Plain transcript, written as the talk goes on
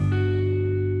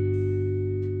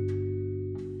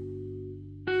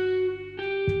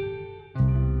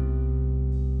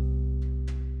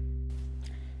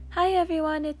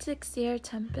everyone, it's Xavier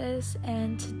Tempest,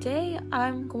 and today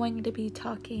I'm going to be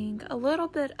talking a little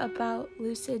bit about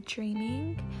lucid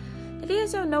dreaming. If you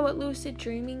guys don't know what lucid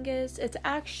dreaming is, it's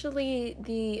actually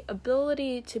the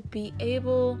ability to be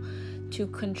able to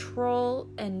control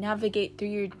and navigate through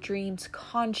your dreams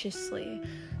consciously.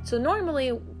 So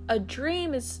normally, a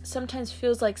dream sometimes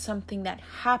feels like something that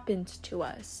happens to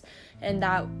us, and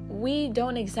that we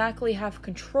don't exactly have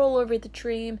control over the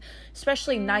dream,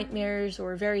 especially nightmares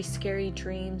or very scary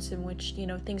dreams in which,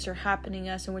 things are happening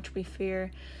to us in which we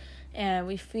fear, and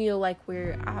we feel like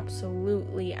we're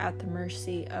absolutely at the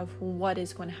mercy of what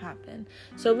is going to happen.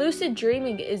 So lucid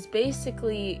dreaming is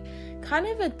basically kind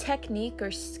of a technique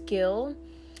or skill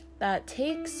that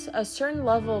takes a certain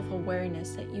level of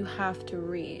awareness that you have to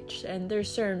reach. And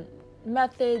there's certain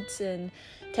methods and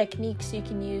techniques you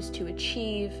can use to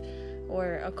achieve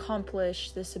or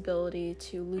accomplish this ability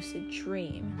to lucid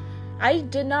dream. I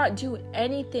did not do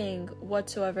anything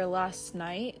whatsoever last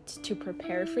night to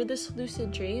prepare for this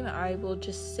lucid dream. I will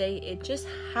just say it just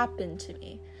happened to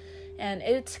me. And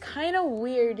it's kind of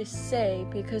weird to say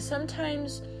because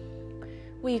sometimes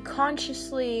we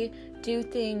consciously do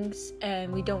things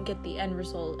and we don't get the end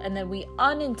result, and then we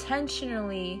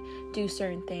unintentionally do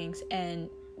certain things and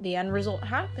the end result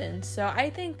happens. So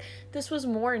I think this was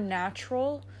more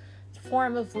natural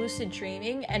form of lucid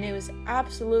dreaming, and it was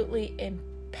absolutely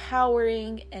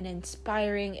empowering and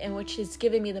inspiring, and which is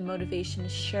giving me the motivation to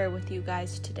share with you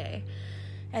guys today.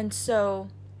 And so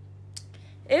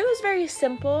it was very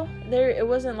simple. It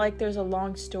wasn't like there's a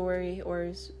long story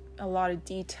or a lot of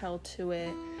detail to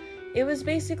it. It was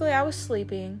basically, I was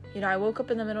sleeping, I woke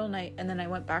up in the middle of the night and then I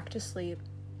went back to sleep,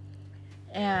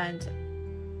 and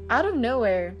out of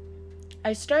nowhere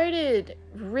I started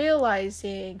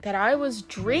realizing that I was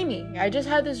dreaming. I just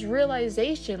had this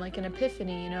realization, like an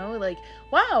epiphany, like,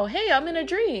 wow, hey, I'm in a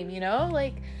dream,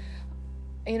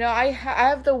 I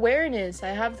have the awareness, I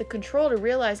have the control to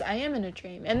realize I am in a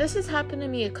dream. And this has happened to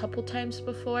me a couple times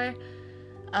before,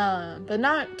 but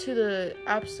not to the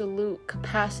absolute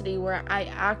capacity where I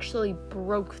actually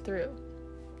broke through.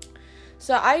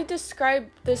 So I describe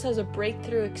this as a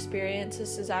breakthrough experience.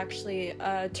 This is actually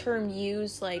a term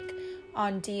used like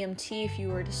on DMT if you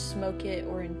were to smoke it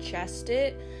or ingest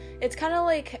it. It's kind of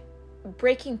like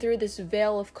breaking through this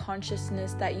veil of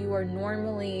consciousness that you are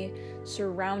normally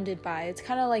surrounded by. It's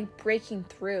kind of like breaking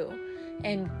through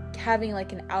and having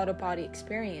like an out-of-body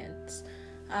experience.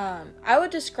 I would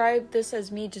describe this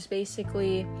as me just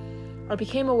basically, I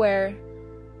became aware,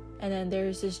 and then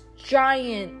there's this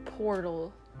giant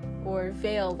portal or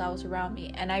veil that was around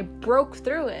me, and I broke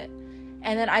through it,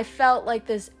 and then I felt like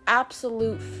this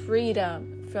absolute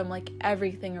freedom from like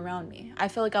everything around me. I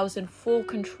felt like I was in full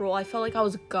control. I felt like I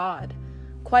was God.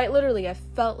 Quite literally, I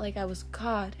felt like I was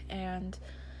God, and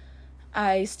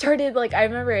I started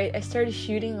I started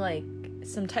shooting like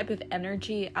some type of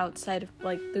energy outside of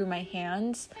like through my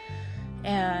hands,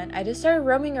 and I just started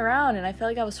roaming around, and I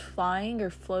felt like I was flying or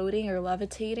floating or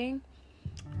levitating,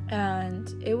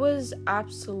 and it was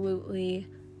absolutely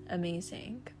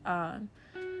amazing.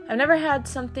 I've never had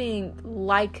something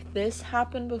like this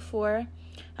happen before.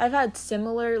 I've had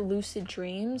similar lucid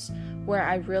dreams where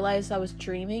I realized I was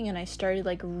dreaming and I started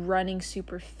like running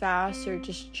super fast or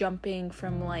just jumping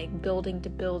from like building to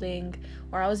building,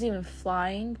 or I was even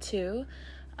flying too.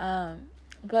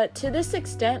 But to this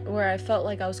extent where I felt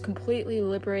like I was completely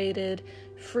liberated,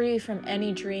 free from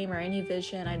any dream or any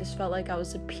vision. I just felt like I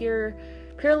was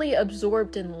purely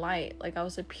absorbed in light, like I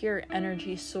was a pure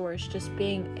energy source, just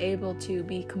being able to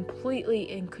be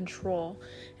completely in control.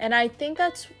 And I think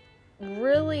that's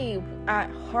really at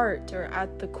heart or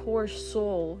at the core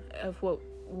soul of what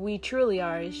we truly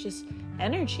are, is just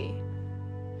energy.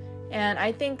 And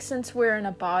I think since we're in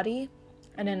a body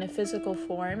and in a physical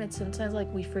form, it's sometimes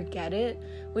like we forget it.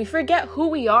 We forget who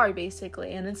we are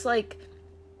basically, and it's like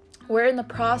we're in the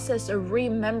process of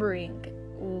remembering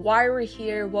why we're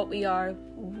here, what we are,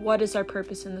 what is our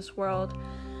purpose in this world.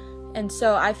 And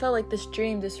so I felt like this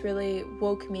dream just really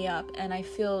woke me up, and I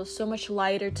feel so much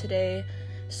lighter today,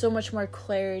 so much more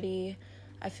clarity.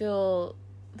 I feel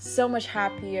so much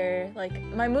happier. Like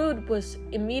my mood was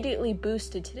immediately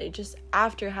boosted today just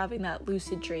after having that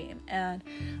lucid dream, and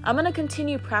I'm gonna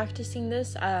continue practicing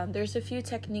this. There's a few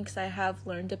techniques I have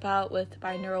learned about with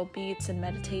binaural beats and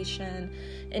meditation,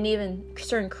 and even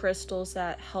certain crystals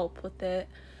that help with it.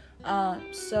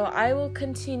 So I will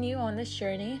continue on this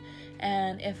journey,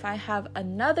 and if I have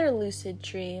another lucid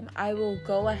dream, I will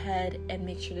go ahead and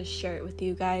make sure to share it with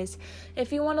you guys.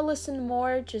 If you want to listen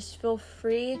more, just feel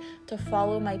free to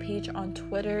follow my page on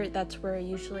Twitter. That's where I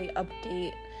usually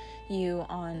update you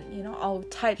on, all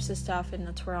types of stuff, and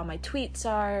that's where all my tweets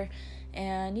are.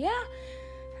 And yeah,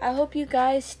 I hope you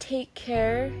guys take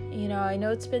care. I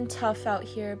know it's been tough out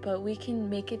here, but we can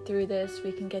make it through this.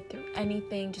 We can get through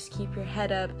anything. Just keep your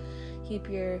head up, keep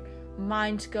your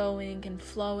mind going and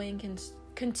flowing, and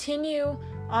continue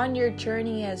on your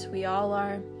journey as we all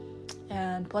are.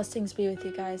 And blessings be with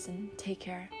you guys, and take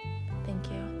care. Thank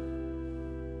you.